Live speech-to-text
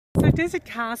Desert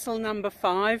Castle number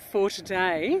 5 for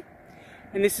today,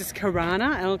 and this is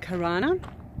Kharana, Al-Kharanna,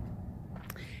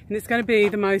 and it's going to be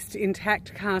the most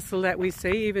intact castle that we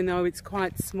see, even though it's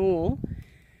quite small.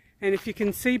 And if you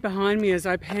can see behind me as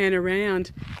I pan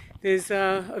around, there's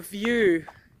a view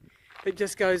that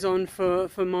just goes on for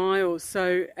miles.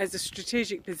 So as a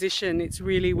strategic position, it's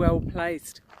really well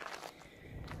placed.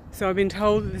 So I've been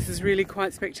told that this is really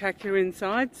quite spectacular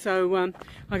inside. So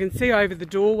I can see over the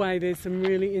doorway there's some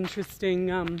really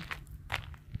interesting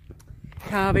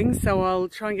carvings, so I'll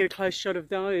try and get a close shot of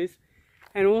those.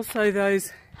 And also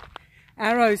those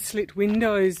arrow slit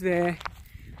windows there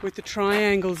with the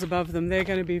triangles above them, they're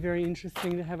going to be very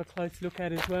interesting to have a close look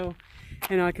at as well.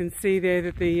 And I can see there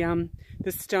that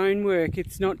the stonework,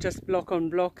 it's not just block on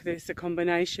block, there's a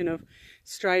combination of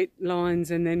straight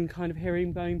lines and then kind of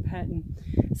herringbone pattern.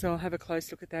 So I'll have a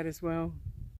close look at that as well.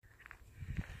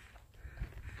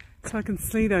 So I can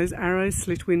see those arrow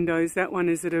slit windows. That one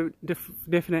is at a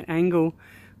definite angle,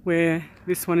 where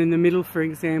this one in the middle, for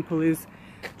example, is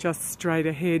just straight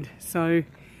ahead. So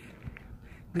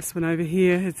this one over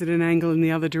here is at an angle in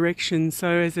the other direction. So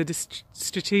as a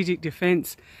strategic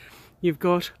defence, you've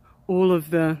got all of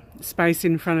the space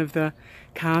in front of the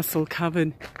castle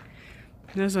covered.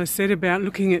 And as I said about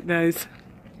looking at those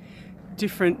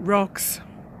different rocks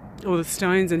or the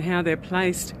stones and how they're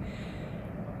placed,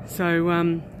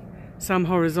 so some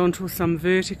horizontal, some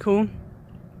vertical,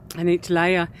 and each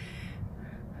layer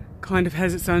kind of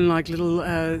has its own like little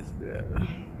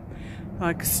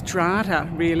like strata,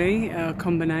 really,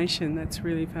 combination. That's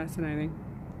really fascinating.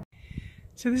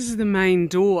 So this is the main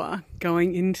door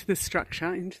going into the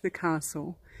structure, into the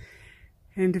castle.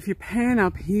 And if you pan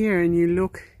up here and you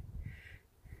look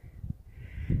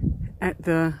at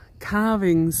the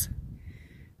carvings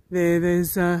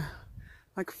there's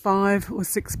like 5 or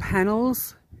 6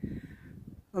 panels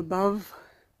above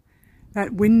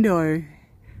that window,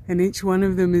 and each one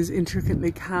of them is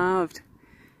intricately carved,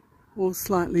 all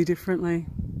slightly differently.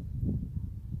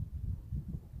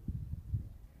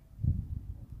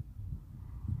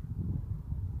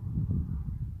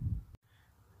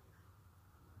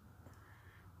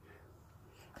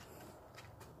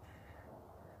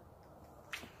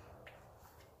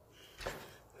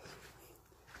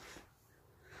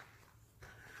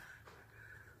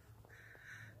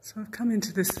 So I've come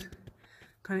into this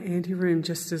kind of ante-room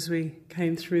just as we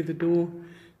came through the door.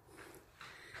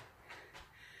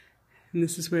 And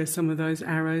this is where some of those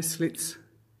arrow slits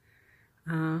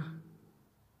are.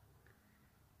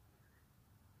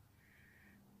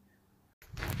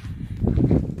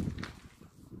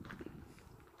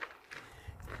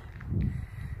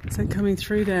 So coming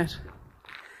through that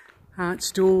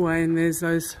arched doorway, and there's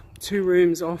those 2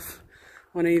 rooms off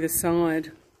on either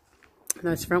side.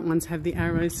 Those front ones have the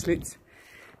arrow slits.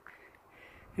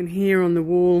 And here on the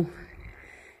wall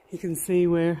you can see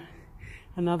where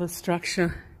another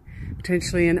structure,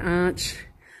 potentially an arch,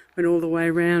 went all the way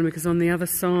around, because on the other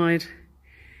side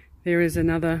there is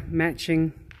another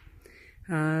matching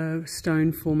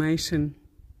stone formation.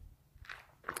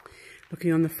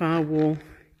 Looking on the far wall,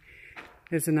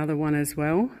 there's another one as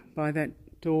well by that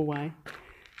doorway.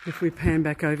 If we pan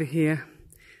back over here,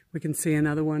 we can see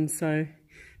another one. So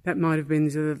that might have been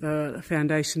the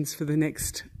foundations for the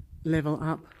next level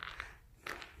up.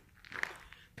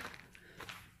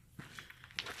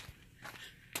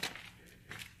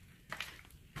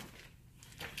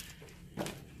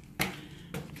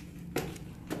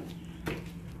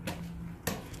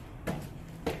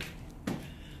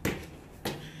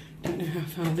 Don't know how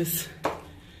far this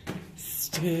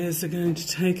stairs are going to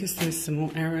take us. There's some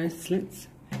more arrow slits.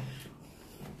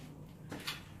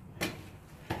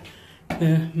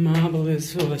 The marble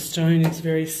is, or the stone is,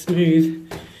 very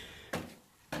smooth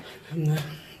from the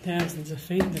thousands of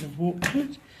feet that have walked on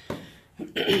it.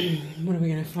 What are we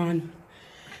going to find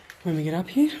when we get up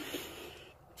here?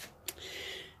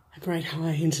 A great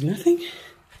high into nothing.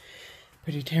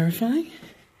 Pretty terrifying.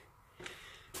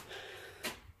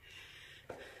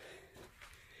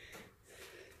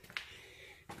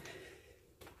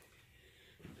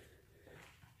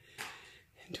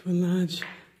 Into another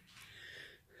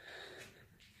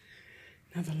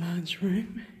large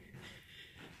room.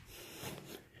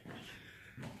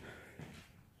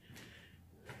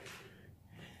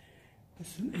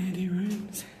 There's some ante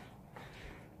rooms.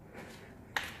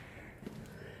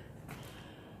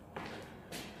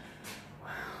 Wow,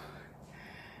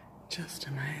 just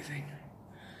amazing.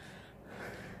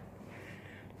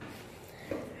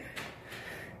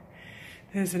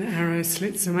 There's an arrow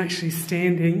slit, so I'm actually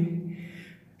standing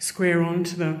square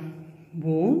onto the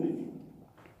wall.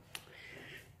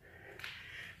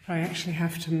 I actually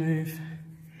have to move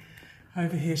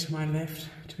over here to my left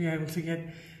to be able to get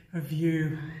a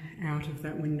view out of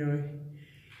that window.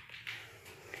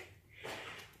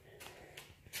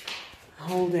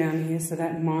 Hole down here, so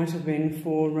that might have been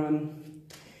for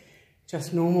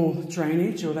just normal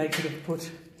drainage, or they could have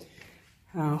put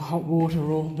hot water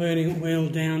or burning oil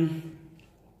down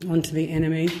onto the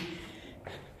enemy.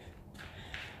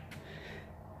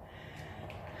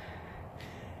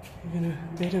 Even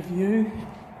a better view.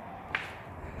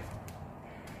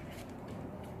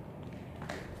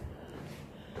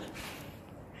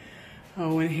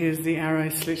 Oh, and here's the arrow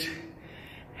slit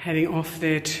heading off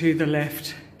there to the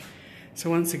left. So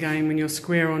once again, when you're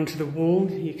square onto the wall,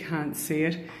 you can't see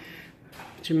it.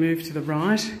 But you move to the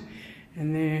right,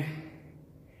 and there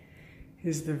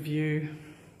is the view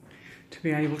to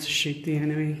be able to shoot the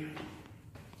enemy.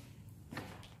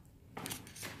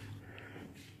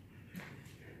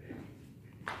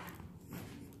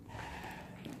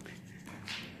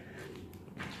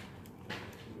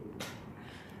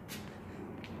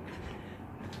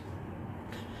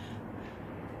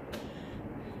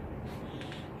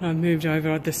 I moved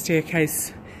over the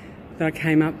staircase that I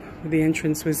came up, the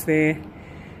entrance was there.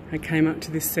 I came up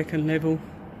to this second level.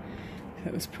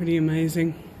 That was pretty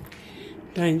amazing.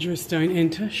 Dangerous, don't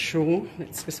enter, sure.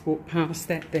 Let's just walk past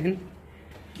that then.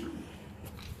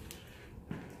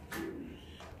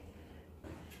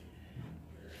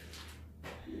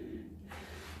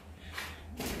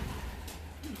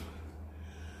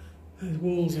 Those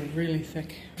walls are really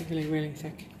thick, really, really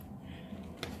thick.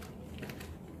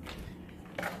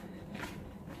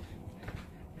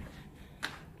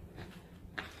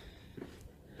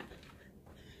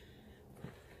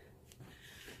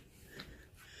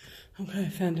 Okay, I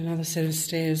found another set of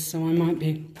stairs, so I might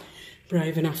be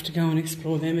brave enough to go and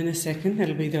explore them in a second.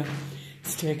 That'll be the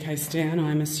staircase down,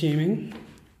 I'm assuming.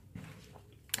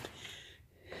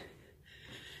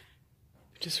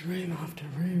 Just room after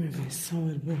room of these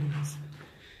solid walls.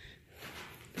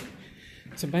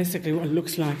 So basically what it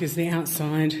looks like is the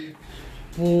outside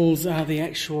walls are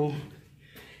the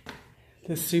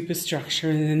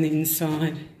superstructure, and then the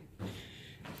inside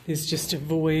is just a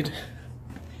void.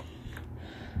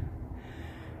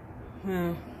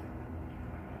 Wow,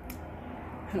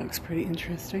 that looks pretty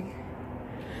interesting.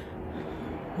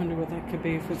 Wonder what that could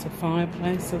be, if it's a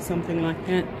fireplace or something like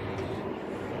that.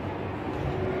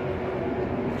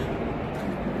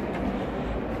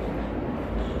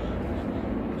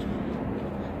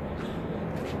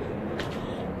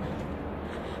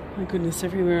 My goodness,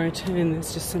 everywhere I turn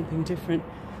there's just something different.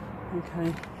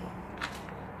 Okay.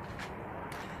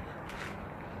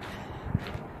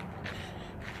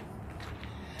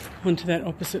 Onto that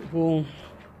opposite wall.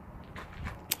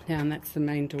 Down, that's the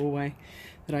main doorway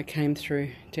that I came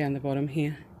through down the bottom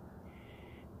here.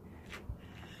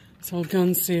 So I'll go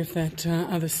and see if that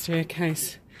other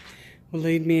staircase will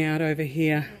lead me out over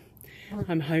here.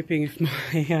 I'm hoping if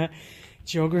my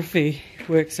geography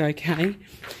works okay.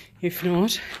 If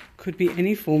not, could be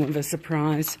any form of a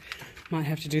surprise. Might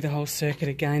have to do the whole circuit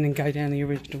again and go down the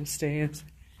original stairs.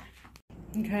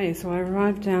 Okay, so I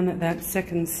arrived down at that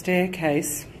second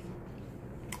staircase.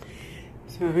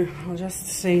 So I'll just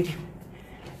see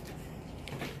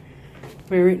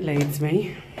where it leads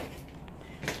me.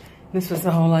 This was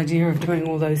the whole idea of doing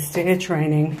all those stair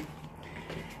training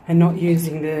and not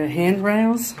using the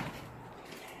handrails,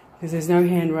 because there's no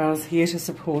handrails here to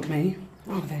support me.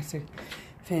 Oh, that's a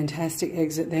fantastic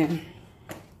exit there.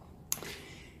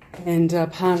 And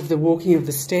part of the walking of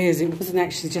the stairs, it wasn't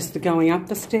actually just the going up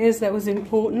the stairs that was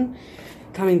important.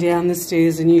 Coming down the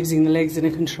stairs and using the legs in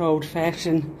a controlled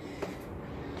fashion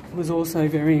was also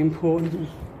very important.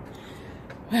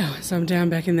 Wow, so I'm down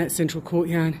back in that central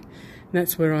courtyard.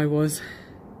 That's where I was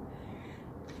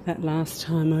that last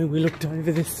time we looked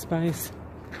over this space.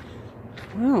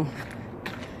 Wow,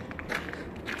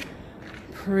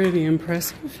 pretty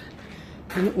impressive.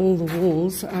 And all the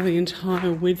walls are the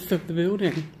entire width of the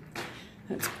building.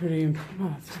 That's pretty impressive.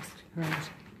 Oh, it's just great.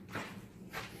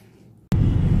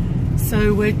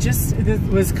 So we're just, it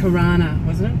was Kharana,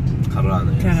 wasn't it?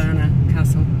 Kharana, yes. Kharana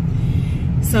Castle.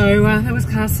 So that was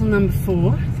castle number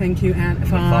 4. Thank you. At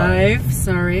 5.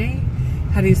 Sorry.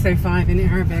 How do you say 5 in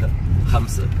Arabic?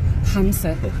 خمسة.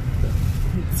 خمسة.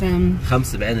 It's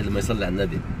خمسة بعين لما يصلي على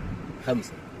النبي.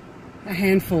 خمسة. A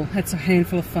handful. That's a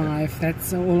handful of 5.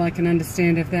 That's all I can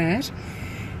understand of that.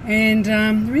 And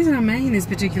the reason I'm making this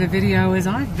particular video is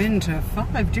I've been to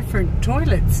 5 different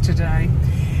toilets today,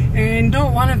 and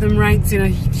not one of them rates in a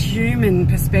human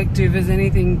perspective as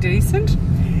anything decent.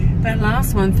 That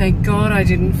last one, thank God I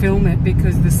didn't film it,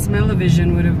 because the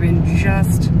smell-o-vision would have been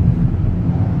just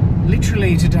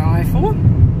literally to die for.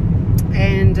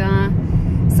 And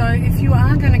so if you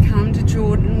are going to come to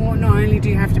Jordan, well, not only do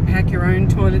you have to pack your own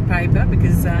toilet paper,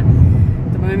 because at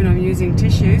the moment I'm using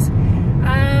tissues,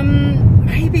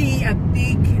 maybe a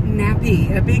big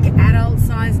nappy, a big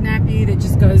adult-sized nappy that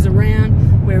just goes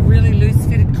around. Wear really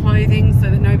loose-fitted clothing so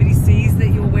that nobody sees that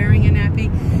you're wearing a nappy,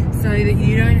 so that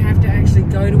you don't have to actually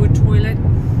go to a toilet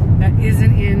that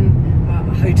isn't in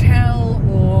a hotel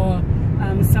or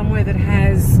somewhere that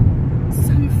has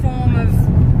some form of,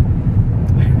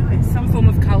 I don't know, some form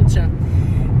of culture.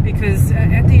 Because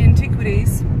at the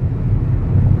antiquities,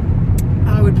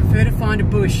 I would prefer to find a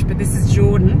bush, but this is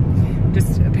Jordan.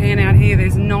 Just a pan out here,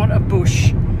 there's not a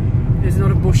bush. There's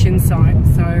not a bush in sight.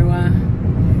 So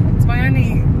it's my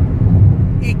only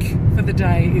ick for the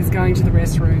day is going to the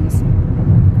restrooms.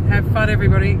 Have fun,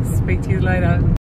 everybody. Speak to you later.